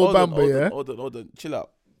to Mo Bamba, yeah? Hold on. Chill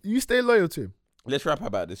out. You stay loyal to him. Let's rap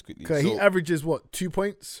about this quickly. Okay, he averages what, 2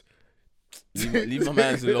 points? Leave my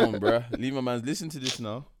mans alone, bruh. Leave my mans. Listen to this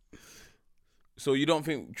now. So you don't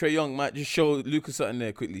think Trey Young might just show Lucas something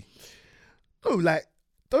there quickly? No, like,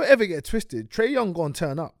 don't ever get twisted. Trey Young gonna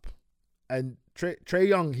turn up, and Trey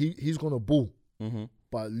Young he's gonna ball. Mm-hmm.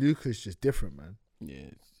 But Luka's just different, man. Yeah,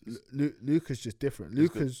 Luka's just different.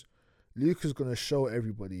 Luka's gonna show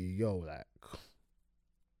everybody, yo, like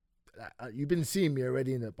you've been seeing me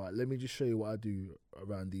already in it, but let me just show you what I do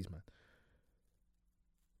around these, man.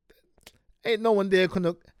 Ain't no one there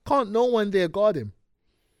can't no one there guard him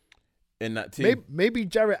in that team. Maybe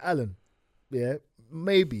Jarrett Allen, yeah,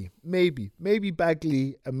 maybe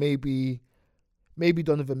Bagley, and maybe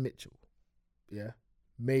Donovan Mitchell, yeah,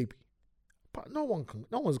 maybe, but no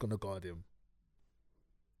one's gonna guard him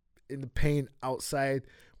in the paint outside.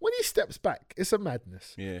 When he steps back, it's a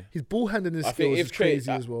madness. Yeah, his ball handling skills is crazy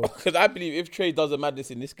as well. Because I believe if Trey does a madness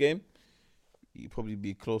in this game, he'd probably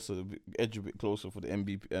be edge a bit closer for the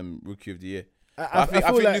MVP Rookie of the Year. I think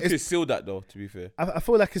Lucas sealed that though. To be fair, I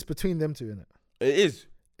feel like it's between them two, innit? It is.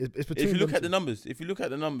 It's between. If you look at the numbers,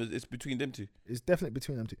 it's between them two. It's definitely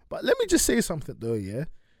between them two. But let me just say something though, yeah.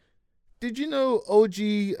 Did you know OG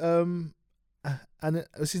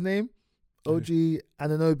what's his name? OG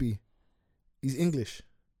Anunoby. He's English.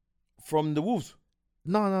 From the Wolves?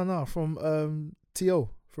 No. From TO,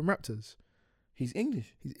 from Raptors. He's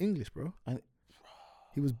English? He's English, bro. And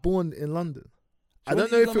he was born in London. So I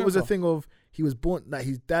don't know if it was a thing of he was born, like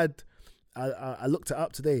his dad, I looked it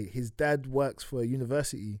up today. His dad works for a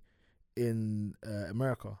university in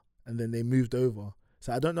America, and then they moved over.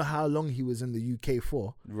 So I don't know how long he was in the UK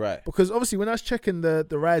for. Right. Because obviously when I was checking the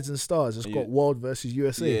Rising Stars, it's got World versus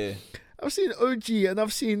USA. Yeah. I've seen OG and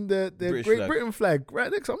I've seen the Great Britain flag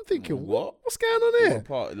right next. I'm thinking, what's going on there? What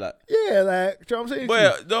part, like? Yeah, like, do you know what I'm saying?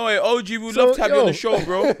 Wait, don't worry, OG, we'd love to have you on the show,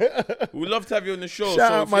 bro. We'd love to have you on the show.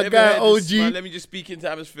 Shout out my guy, OG. Man, let me just speak into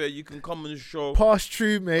atmosphere. You can come on the show. Pass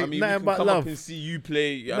true, mate. I mean, nothing we but can come love. up and see you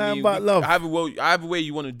play. Nothing but love. However way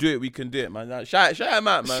you want to do it, we can do it, man. Shout him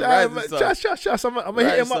out, man. Shout. I'm gonna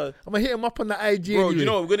hit him up. I'm gonna hit him up on the IG. Bro, anyway. you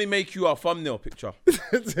know, we're gonna make you our thumbnail picture.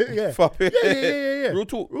 Yeah. Yeah. Real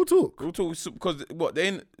talk. Because what they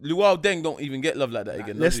ain't Luau Deng don't even get love like that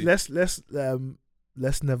again.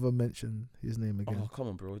 Let's never mention his name again. Oh come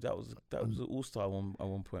on, bro. That was an all-star at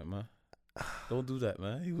one point, man. Don't do that,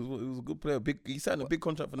 man. He was a good player. He signed a big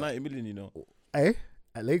contract for 90 million. You know. Hey,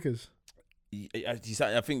 at Lakers. He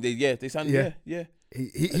signed. I think they signed. Yeah.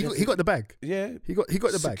 He got the bag. Yeah. He got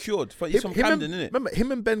the bag. Secured. He's from Camden, innit? Remember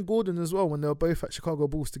him and Ben Gordon as well when they were both at Chicago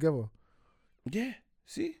Bulls together. Yeah.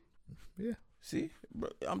 See. Yeah. See, bro,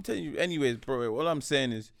 I'm telling you. Anyways, bro, all I'm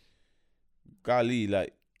saying is, golly,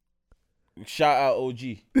 like, shout out OG.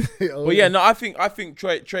 But yeah, no, I think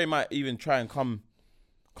Trey might even try and come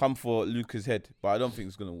for Luka's head, but I don't think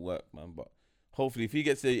it's gonna work, man. But hopefully, if he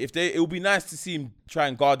gets there, it'll be nice to see him try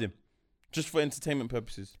and guard him, just for entertainment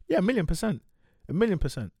purposes. Yeah, 1,000,000%.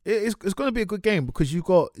 1,000,000%. It's gonna be a good game because you've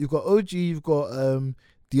got OG, you've got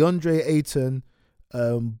DeAndre Ayton,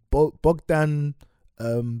 Bogdan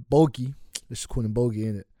Bogey. Let's just call him Bogey,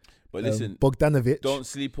 innit? But listen, Bogdanovic. Don't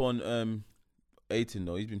sleep on Ayton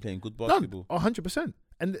though. He's been playing good basketball. 100%.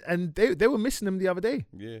 And they were missing him the other day.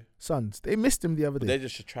 Yeah. Suns. They missed him the other day. They're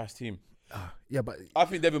just a trash team. Yeah, but I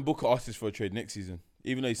think Devin Booker asked us for a trade next season.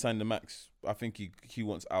 Even though he signed the max, I think he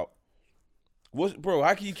wants out. Bro,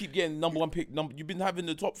 how can you keep getting number 1 pick? You've been having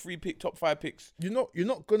the top 3 pick, top 5 picks. You're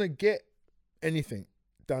not gonna get anything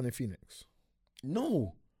down in Phoenix.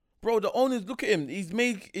 No. Bro, the owners, look at him. He's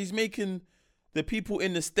making the people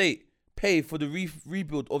in the state pay for the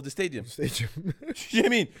rebuild of the stadium. You know what I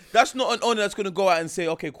mean? That's not an owner that's going to go out and say,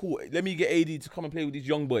 okay, cool, let me get AD to come and play with these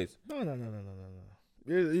young boys. No.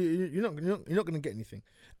 You're not going to get anything.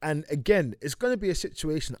 And again, it's going to be a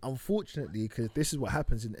situation, unfortunately, because this is what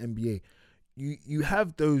happens in the NBA. You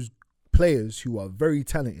have those players who are very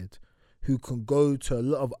talented, who can go to a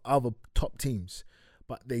lot of other top teams,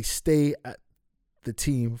 but they stay at the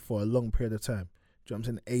team for a long period of time. Do you know what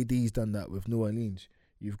I'm saying? AD's done that with New Orleans.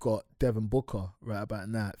 You've got Devin Booker right about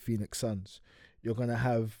now at Phoenix Suns. You're going to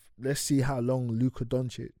have, let's see how long Luka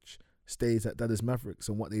Doncic stays at Dallas Mavericks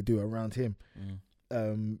and what they do around him.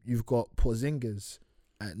 You've got Porzingis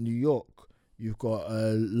at New York. You've got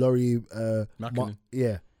Laurie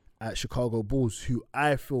at Chicago Bulls, who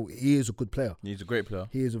I feel he is a good player. He's a great player.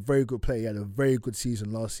 He is a very good player. He had a very good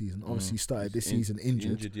season last season. Obviously started this season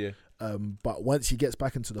injured. Yeah. But once he gets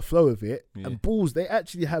back into the flow of it, and Bulls, they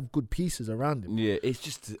actually have good pieces around him. Yeah, it's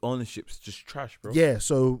just the ownership's just trash, bro. Yeah,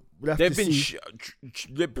 so we'll have they've to been see.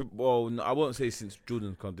 I won't say since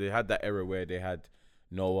Jordan's come. They had that era where they had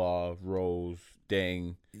Noah, Rose,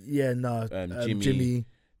 Deng, Jimmy.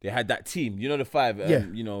 They had that team, you know, the five. Yeah.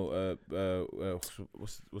 You know,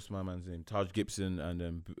 what's my man's name? Taj Gibson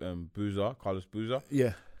and Boozer, Carlos Boozer.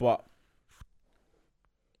 Yeah, but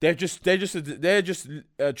they're just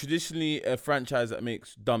traditionally a franchise that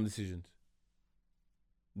makes dumb decisions.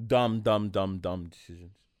 Dumb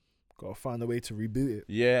decisions. Gotta find a way to reboot it.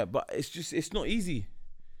 Yeah, but it's not easy.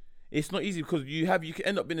 It's not easy because you can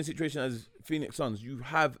end up in a situation as Phoenix Suns. You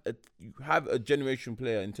have a generation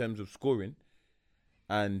player in terms of scoring,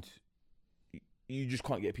 and you just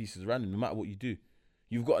can't get pieces around him no matter what you do.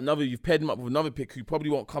 You've paired him up with another pick who probably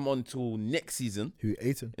won't come on till next season. Who,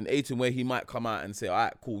 Ayton? In Ayton, where he might come out and say, all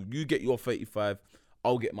right, cool, you get your 35,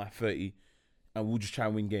 I'll get my 30, and we'll just try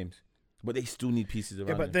and win games. But they still need pieces around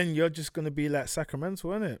him. Yeah, but then you're just going to be like Sacramento,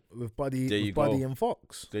 innit? With Buddy and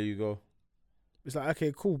Fox. There you go. It's like,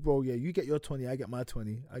 okay, cool, bro. Yeah, you get your 20, I get my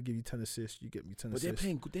 20. I give you 10 assists, you get me 10 assists. But they're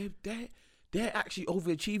playing good. They're actually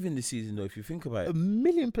overachieving this season, though. If you think about it,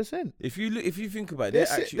 1,000,000%. If you think about it,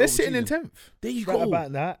 they're sitting in 10th. There you right go.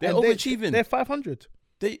 About that. They're and overachieving. They're 500.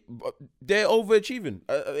 They're overachieving.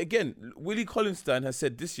 Again, Willie Collinstein has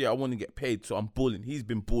said this year I want to get paid, so I'm balling. He's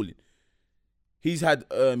been balling. He's had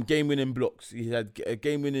game-winning blocks. He had a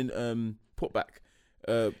game-winning putback.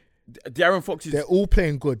 De'Aaron Fox is... They're all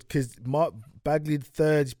playing good because Mark Bagley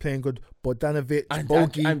third is playing good. Bogdanovic,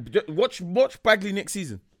 Bogey. And watch Bagley next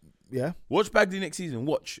season. Yeah. Watch Bagley next season.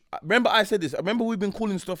 Watch. Remember I said this. Remember we've been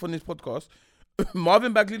calling stuff on this podcast.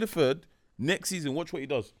 Marvin Bagley the third, next season, watch what he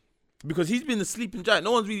does. Because he's been the sleeping giant.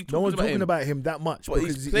 No one's talking about him that much but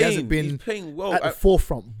because he hasn't been playing well at the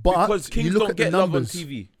forefront. But because Kings you look don't at get the love on numbers.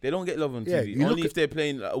 TV. They don't get love on Yeah, TV. you Only look if they're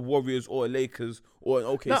playing like a Warriors or a Lakers or an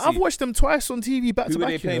OKC. No, I've watched them twice on TV back Who to were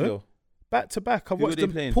back. they playing though? Back to back. I've Who were watched they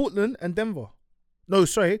them playing? Portland and Denver. No,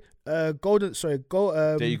 sorry. There you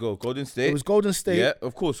go. Golden State. It was Golden State. Yeah,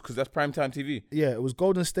 of course, because that's primetime TV. Yeah, it was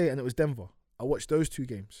Golden State and it was Denver. I watched those two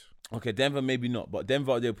games. Okay, Denver maybe not, but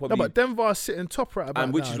Denver they're probably... No, but Denver are sitting top right about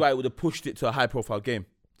and which now. is why it would have pushed it to a high-profile game.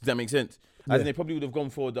 Does that make sense? As Yeah. in they probably would have gone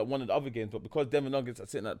for one of the other games, but because Denver Nuggets are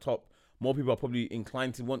sitting at the top, more people are probably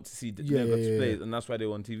inclined to want to see the Nuggets play, and that's why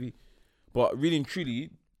they're on TV. But really and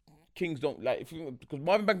truly, Kings don't like... Because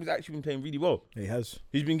Marvin Bagley's actually been playing really well. He has.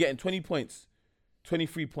 He's been getting 20 points,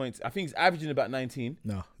 23 points. I think he's averaging about 19.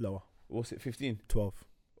 No, lower. What's it, 15? 12.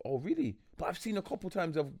 Oh, really? But I've seen a couple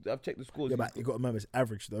times I've checked the scores. Yeah, but you got to remember it's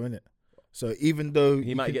average though, innit? So even though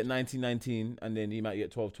He might get 19, and then he might get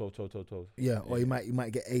 12. Yeah, or he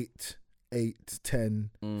might get 8, 10,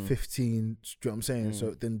 15. Do you know what I'm saying?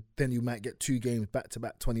 So then you might get 2 games back to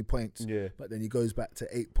back 20 points. Yeah. But then he goes back to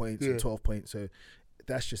 8 points and 12 points. So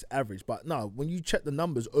that's just average. But no, when you check the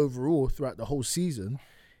numbers overall throughout the whole season,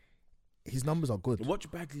 his numbers are good. Watch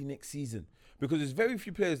Bagley next season. Because there's very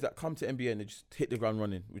few players that come to NBA and they just hit the ground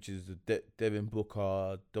running, which is Devin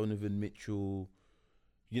Booker, Donovan Mitchell,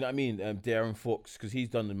 you know what I mean? De'Aaron Fox, because he's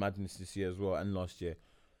done the madness this year as well and last year.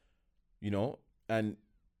 You know? And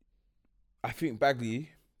I think Bagley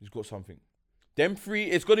has got something. Them three,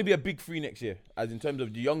 it's going to be a big three next year. As in terms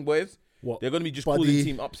of the young boys, they're going to be just calling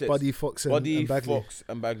team upsets. Buddy, Fox and Bagley. Fox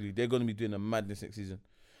and Bagley. They're going to be doing a madness next season.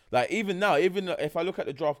 Like even now, even if I look at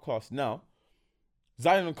the draft class now,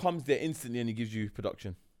 Zion comes there instantly and he gives you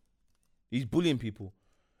production. He's bullying people.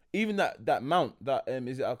 Even that Mount,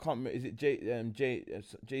 is it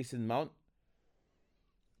Jason Mount?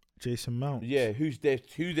 Jason Mount. Yeah, who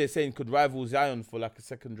they're saying could rival Zion for like a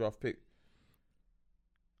second draft pick.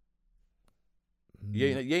 You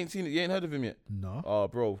ain't seen it, you ain't heard of him yet? No. Oh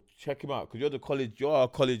bro, check him out, because you're a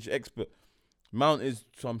college expert. Mount is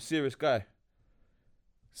some serious guy.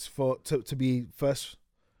 to be first.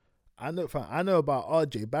 I know about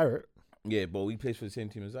RJ Barrett. Yeah, but he plays for the same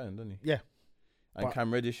team as Zion, doesn't he? Yeah. And But-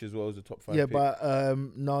 Cam Reddish as well as a top 5 Yeah, pick. but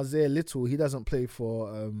Nazir Little, he doesn't play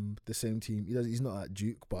for the same team. He's not at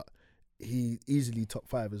Duke, but he easily top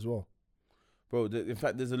 5 as well. Bro, in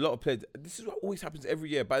fact, there's a lot of players. This is what always happens every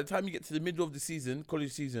year. By the time you get to the middle of the season,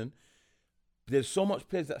 college season, there's so much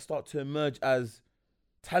players that start to emerge as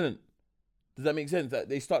talent. Does that make sense? That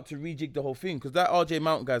they start to rejig the whole thing? Because that RJ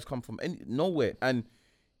Mountain guy's come from nowhere. And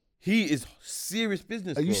he is serious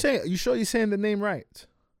business, Are you sure you're saying the name right?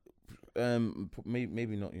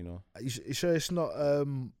 Maybe not, you know. You sure it's not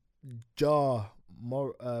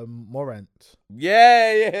Morant?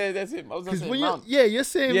 Yeah, that's him. I was gonna Because say when Mount. you're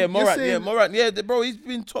saying Morant. Yeah, bro, he's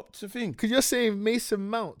been top to thing. because you're saying Mason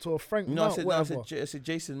Mount or Frank No, Mount, whatever. I said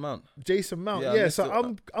Jason Mount. Jason Mount. Yeah, I Yeah, messed so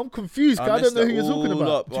it I'm confused. 'Cause I don't know who you're talking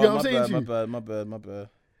about. Do you know what I'm saying to you? My bad.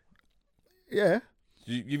 Yeah.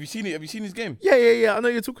 Have you seen it? Have you seen his game? Yeah. I know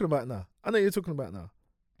you're talking about now.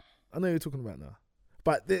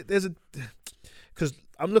 But there's a because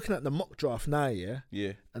I'm looking at the mock draft now, yeah,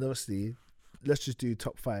 Yeah. and obviously let's just do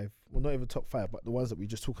top 5. Well, not even top 5, but the ones that we're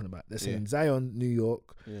just talking about. They're saying Yeah. Zion, New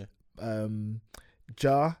York, Yeah.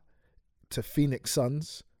 Ja to Phoenix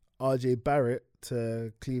Suns, RJ Barrett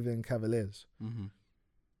to Cleveland Cavaliers. Mm-hmm.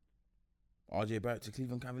 RJ Barrett to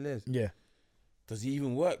Cleveland Cavaliers. Yeah, Does he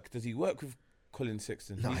even work? Does he work with Colin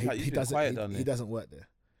Sexton? no, he's he been doesn't. quiet down there. He doesn't work there.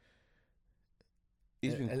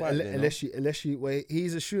 He's been quiet there. Unless you wait,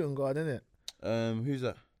 he's a shooting guard, isn't it? Who's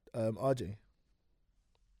that? RJ,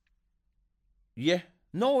 Yeah.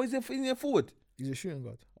 No, is he forward? he's a shooting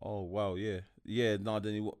guard. Oh wow, yeah. No,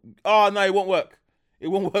 then he won't. Oh no, it won't work. It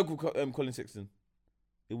won't work with Colin Sexton.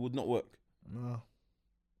 It would not work. No.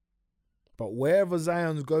 But wherever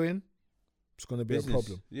Zion's going, it's going to be Business. a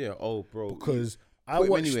problem. Yeah. Oh, bro. Because I Put him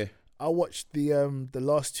watched anywhere. I watched the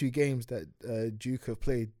last 2 games that Duke have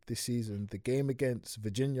played this season. The game against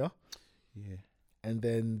Virginia, Yeah. and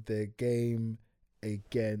then the game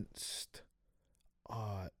against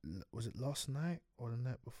was it last night or the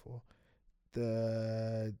night before? Who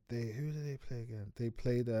did they play again? They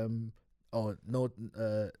played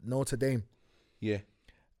Notre Dame. Yeah.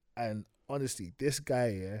 And honestly, this guy,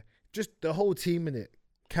 yeah, just the whole team in it.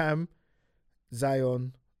 Cam,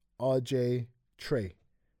 Zion, RJ, Trey.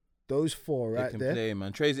 Those 4 They right can there. play,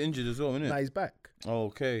 man. Trey's injured as well, isn't Nah, it? he's back. Oh,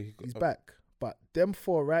 okay. He's back. But them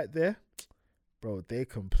 4 right there, bro, they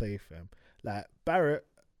can play, fam. Like Barrett,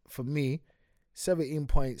 for me, 17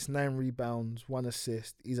 points, 9 rebounds, 1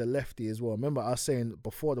 assist. He's a lefty as well. Remember, I was saying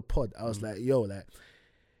before the pod, I was like, yo, like,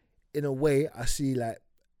 in a way, I see, like,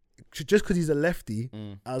 just because he's a lefty,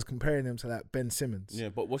 I was comparing him to, like, Ben Simmons. Yeah,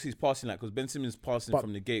 but what's his passing like? Because Ben Simmons' passing But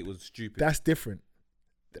from the gate was stupid. That's different.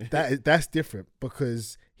 That's different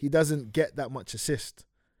because he doesn't get that much assist,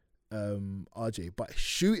 RJ. But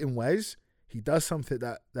shooting wise, he does something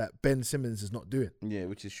that Ben Simmons is not doing. Yeah,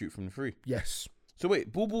 which is shoot from the free. Yes. So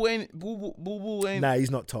wait, Boo Boo ain't. Nah,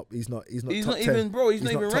 he's not top. He's not. He's He's top not 10. even, bro. He's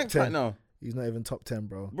not even top ranked 10. right now. He's not even top 10,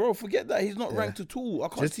 bro. Bro, forget that. He's not Yeah. ranked at all. I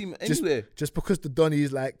can't Just- see him just- anywhere. Just because the Donny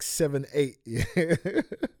is like 7-8, yeah,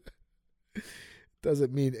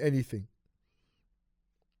 doesn't mean anything.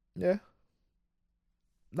 Yeah.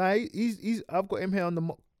 Nah, he's. I've got him here on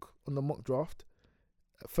the mock draft.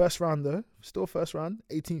 First round though, still first round,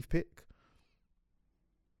 18th pick.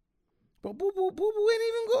 But Boo Boo ain't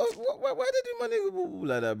even got. Why they do my nigga Boo Boo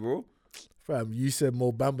like that, bro? Fam, you said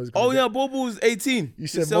Mo Bamba's. Oh yeah, Boo Boo's 18. You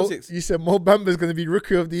said Celtics. Mo Bamba's gonna be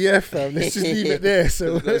rookie of the year, fam. Let's just leave it there.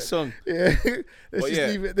 So Got a song. yeah, let's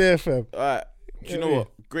just leave it there, fam. All right. Do you know Yeah.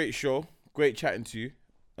 what? Great show. Great chatting to you.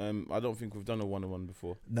 I don't think we've done a 1-on-1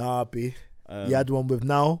 before. Nah, B. Um, You had one with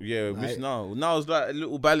Now. Yeah, Like- which now? Now it's like a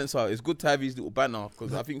little balance out. It's good to have his little banter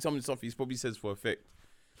because I think some of the stuff he probably says for effect.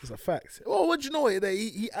 It's a fact. Oh, what do you know?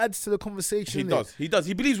 He adds to the conversation. He innit? does.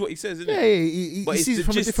 He believes what he says, isn't Yeah, it? he But sees it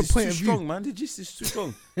from a different point of too view. strong, man. The gist is too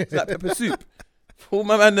strong. It's like pepper soup. For all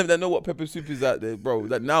my man that know what pepper soup is out there, bro.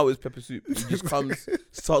 Like now it's pepper soup. He just comes,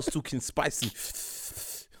 starts talking spicy.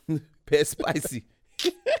 Bit spicy.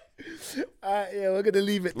 Yeah, we're gonna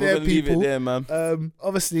leave it We're there, gonna leave people. it there, man.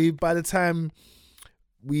 Obviously, by the time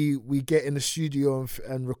we get in the studio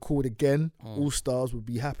and record again, All Stars will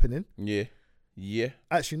be happening. Yeah.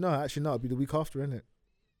 Actually, no, it'll be the week after, isn't it?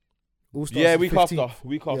 All Stars. Yeah, is week 15th. after.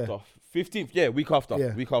 Week after. 15th. Yeah, week after.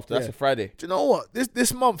 Yeah. Week after. That's Yeah. a Friday. Do you know what?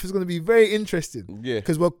 This month is going to be very interesting Yeah.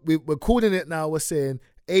 because we're calling it now. We're saying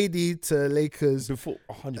AD to Lakers, Before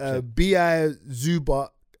 100%. Bi, Zubac,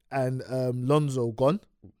 and Lonzo gone,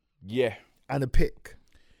 Yeah. and a pick.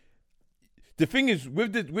 The thing is,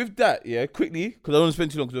 with that, yeah, quickly, because I don't want to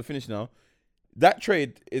spend too long because we're finished now. that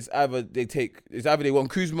trade is either they want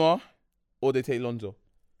Kuzma or they take Lonzo.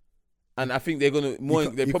 And I think they're gonna more.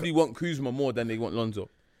 They probably want Kuzma more than they want Lonzo.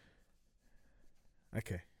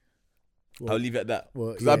 Okay. I'll leave it at that.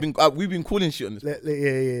 Because yeah. we've been calling shit on this.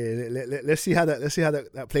 Let's see how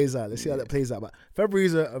that plays out. Let's see how that plays out. But February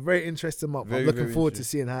is a very interesting month. I'm looking forward to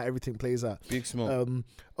seeing how everything plays out. Big smoke.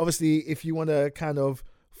 Obviously, if you want to kind of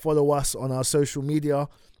follow us on our social media,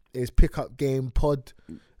 it's Pickup Game Pod.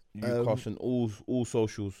 Newcastle and all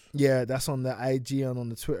socials. Yeah, that's on the IG and on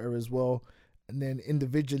the Twitter as well. And then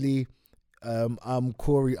individually, I'm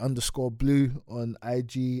Corey_Blue on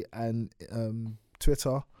IG and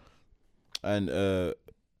Twitter. And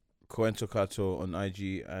Coento Cato on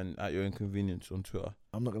IG and At Your Inconvenience on Twitter.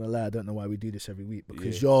 I'm not gonna lie, I don't know why we do this every week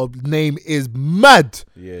because your name is mad.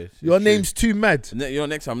 Yes, your name's too mad.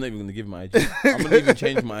 Next time I'm not even gonna give my IG. I'm gonna even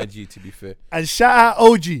change my IG, to be fair. And shout out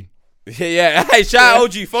OG. Yeah. Hey, shout out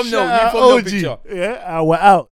OG. Thumbnail picture. Yeah, we're out.